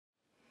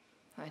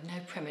I had no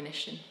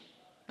premonition,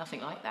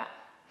 nothing like that.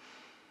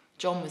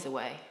 John was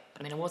away,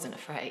 but I wasn't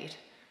afraid.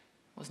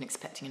 I wasn't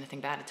expecting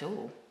anything bad at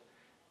all.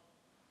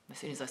 As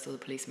soon as I saw the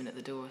policeman at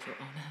the door, I thought,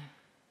 oh no,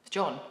 it's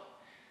John.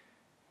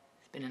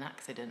 It's been an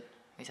accident.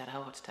 He's had a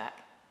heart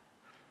attack.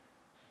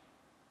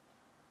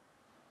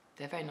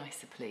 They're very nice,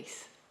 the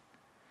police.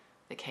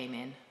 They came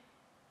in.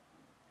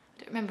 I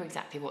don't remember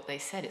exactly what they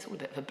said. It's all a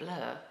bit of a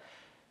blur.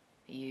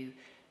 Are you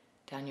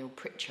Daniel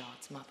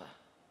Pritchard's mother?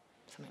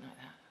 Something like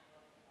that.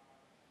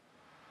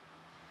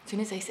 As soon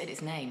as they said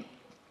his name,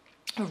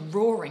 a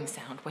roaring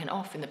sound went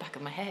off in the back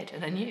of my head,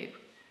 and I knew.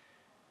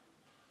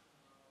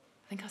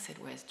 I think I said,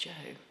 where's Joe?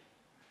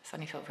 I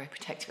suddenly felt very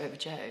protective over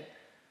Joe. I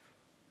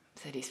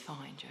said, he's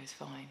fine, Joe's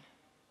fine.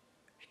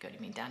 If you could only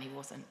mean Danny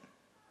wasn't.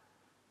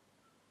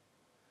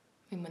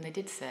 When they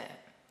did say it,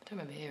 I don't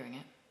remember hearing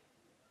it.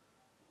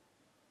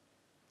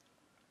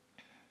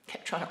 I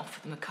kept trying to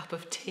offer them a cup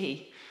of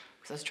tea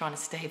because I was trying to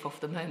stave off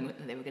the moment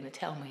that they were going to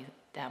tell me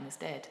that Dan was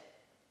dead.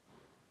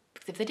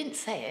 Because if they didn't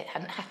say it, it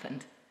hadn't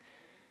happened.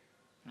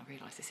 And I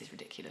realised this is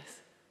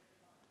ridiculous.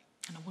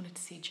 And I wanted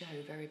to see Joe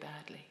very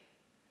badly.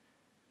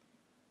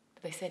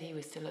 But they said he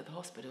was still at the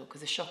hospital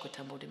because the shock had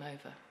tumbled him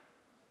over.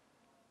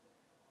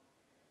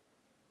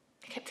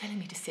 They kept telling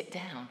me to sit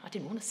down. I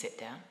didn't want to sit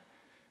down.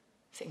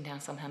 Sitting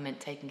down somehow meant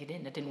taking it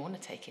in. I didn't want to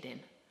take it in.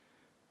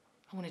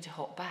 I wanted to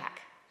hop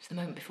back to the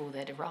moment before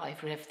they'd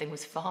arrived when everything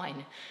was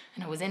fine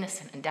and I was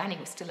innocent and Danny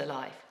was still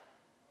alive.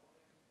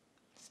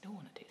 I still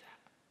want to do that.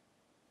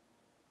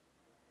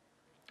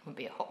 It wouldn't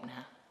be a hop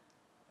now.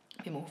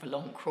 It'd be more of a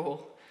long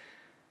crawl.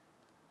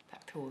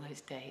 Back to all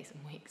those days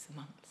and weeks and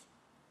months.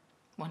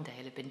 One day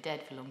he'll have been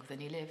dead for longer than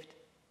he lived.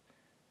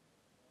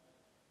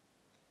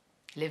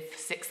 He lived for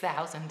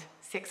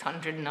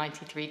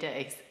 6,693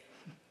 days.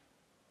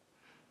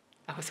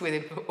 I was with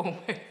him for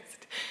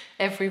almost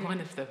every one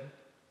of them.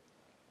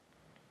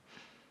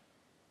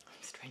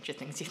 Stranger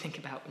things you think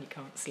about when you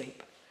can't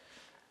sleep.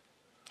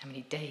 How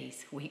many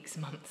days, weeks,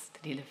 months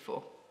did he live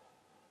for?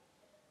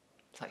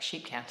 It's like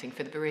sheep counting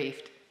for the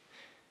bereaved.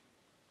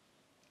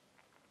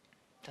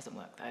 Doesn't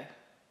work though.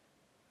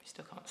 You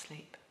still can't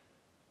sleep.